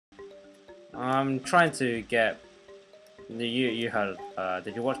I'm trying to get. You heard?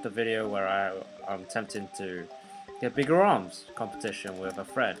 Did you watch the video where I'm attempting to get bigger arms competition with a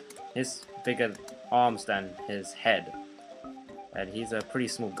Fred? His bigger arms than his head, and he's a pretty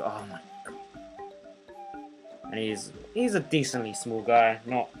small guy. Oh my god! And he's a decently small guy,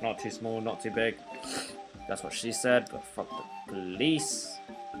 not too small, not too big. That's what she said. But fuck the police.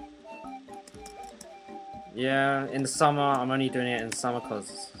 Yeah, in the summer, I'm only doing it in summer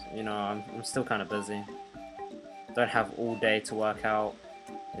because, you know, I'm still kind of busy. Don't have all day to work out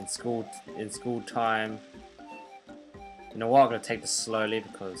in school time. You know what? I'm gonna take this slowly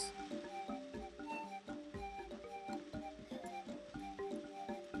because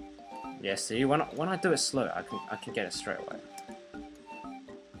yeah. See, when I do it slow, I can get it straight away.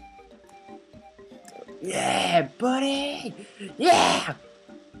 Yeah, buddy. Yeah.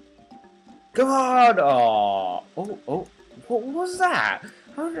 Come on! Oh! What was that?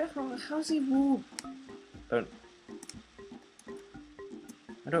 How's he move? I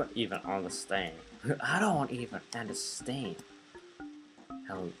don't even understand. I don't even understand.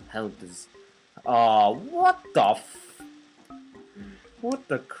 How does? Oh, what the? What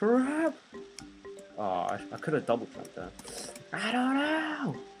the crap? Oh, I could have double jumped there. I don't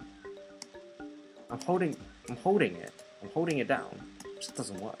know. I'm holding it. I'm holding it down. It just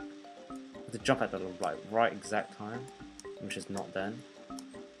doesn't work. To jump at the right exact time, which is not then.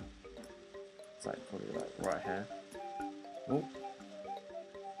 It's like probably like right here. Oh.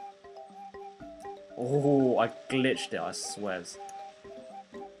 Oh, I glitched it, I swears.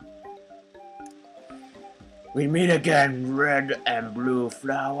 We meet again, red and blue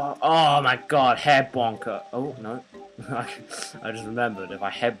flower. Oh my god, head bonker. Oh, no. I just remembered, if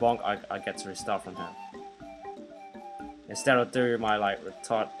I head bonk, I get to restart from here. Instead of doing my, like,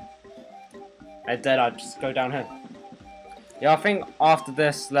 retard. And then I just go down here. Yeah, I think after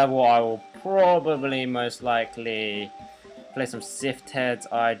this level I will probably most likely play some Sift heads.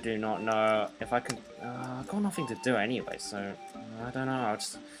 I do not know if I could. I've got nothing to do anyway, so I don't know.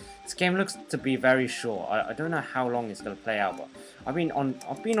 This game looks to be very short. I don't know how long it's gonna play out, but I've been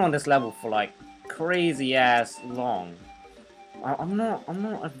on this level for like crazy ass long. I'm not.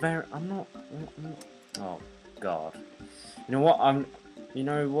 Oh god. You know what? You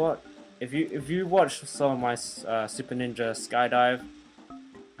know what? If you watch some of my Super Ninja Skydive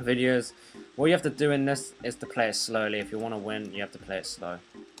videos, what you have to do in this is to play it slowly. If you want to win, you have to play it slow.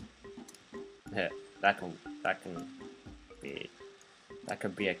 Here, that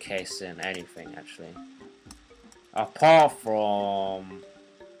could be a case in anything actually. Apart from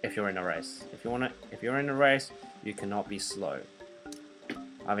if you're in a race. If you're in a race, you cannot be slow.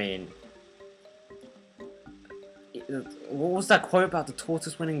 I mean, what was that quote about the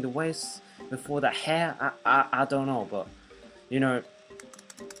tortoise winning the race before the hare? I don't know, but you know,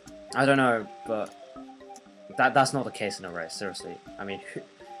 I don't know, but that's not the case in a race. Seriously, I mean,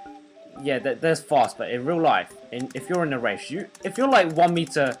 yeah, there's fast, but in real life, if you're in a race, if you're like 1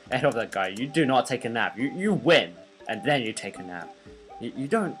 meter ahead of that guy, you do not take a nap. You win, and then you take a nap. You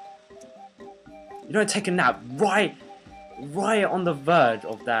don't take a nap right on the verge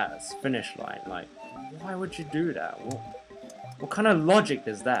of that finish line. Like, why would you do that? What kind of logic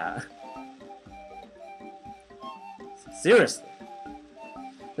is that? Seriously.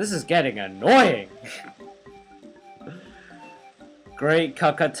 This is getting annoying. Great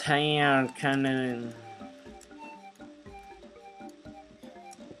Cockatown Cannon.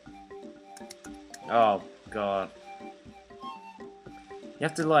 Oh god. You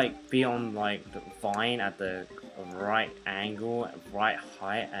have to like be on like the vine at the right angle, right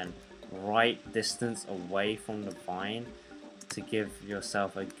height, and right distance away from the vine to give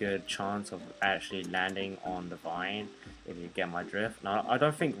yourself a good chance of actually landing on the vine, if you get my drift. Now, I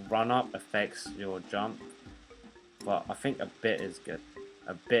don't think run up affects your jump, but I think a bit is good.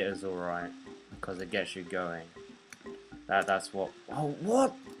 A bit is alright, because it gets you going. That's what... Oh,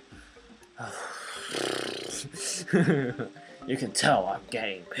 what? You can tell I'm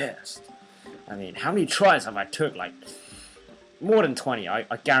getting pissed. I mean, how many tries have I took? Like, more than 20. I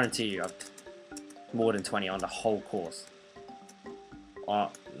guarantee you I've more than 20 on the whole course.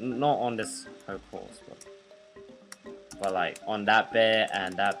 Not on this whole course, but like on that bit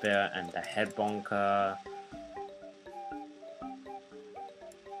and the head bonker.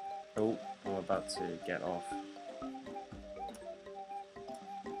 Oh, I'm about to get off.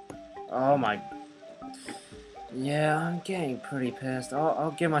 Oh my. Yeah, I'm getting pretty pissed.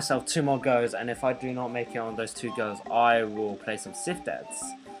 I'll give myself 2 more goes, and if I do not make it on those 2 goes, I will play some Sift heads.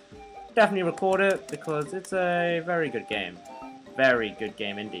 Definitely record it because it's a very good game. Very good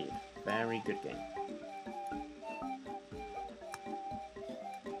game indeed. Very good game.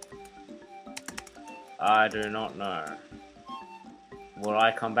 I do not know. Will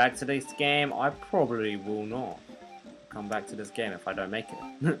I come back to this game? I probably will not come back to this game if I don't make it.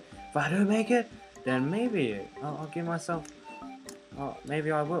 If I don't make it, then maybe I'll give myself...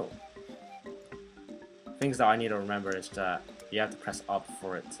 maybe I will. Things that I need to remember is that you have to press up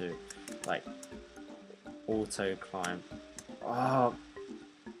for it to, like, auto climb. Oh,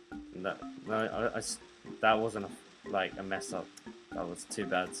 that wasn't like a mess up. That was too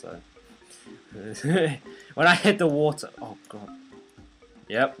bad. So when I hit the water, oh god.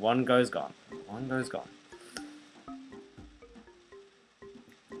 Yep, one goes gone. One goes gone.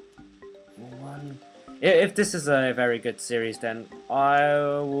 If this is a very good series, then I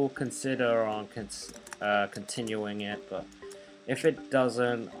will consider on continuing it. But if it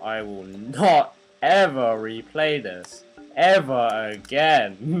doesn't, I will not ever replay this ever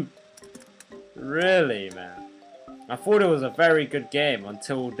again. Really, man. I thought it was a very good game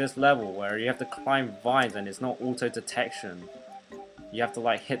until this level where you have to climb vines and it's not auto detection. You have to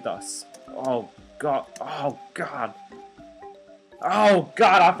like hit the... Oh god. Oh god. Oh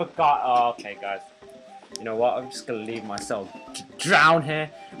god, I forgot. Oh, okay, guys. You know what? I'm just gonna leave myself to drown here.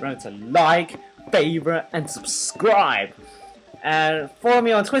 Remember to like, favorite, and subscribe. And follow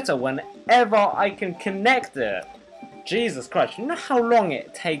me on Twitter whenever I can connect it. Jesus Christ, you know how long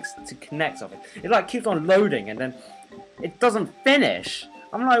it takes to connect something? It like keeps on loading and then it doesn't finish.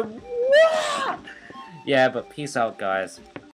 I'm like, what? Yeah, but peace out, guys.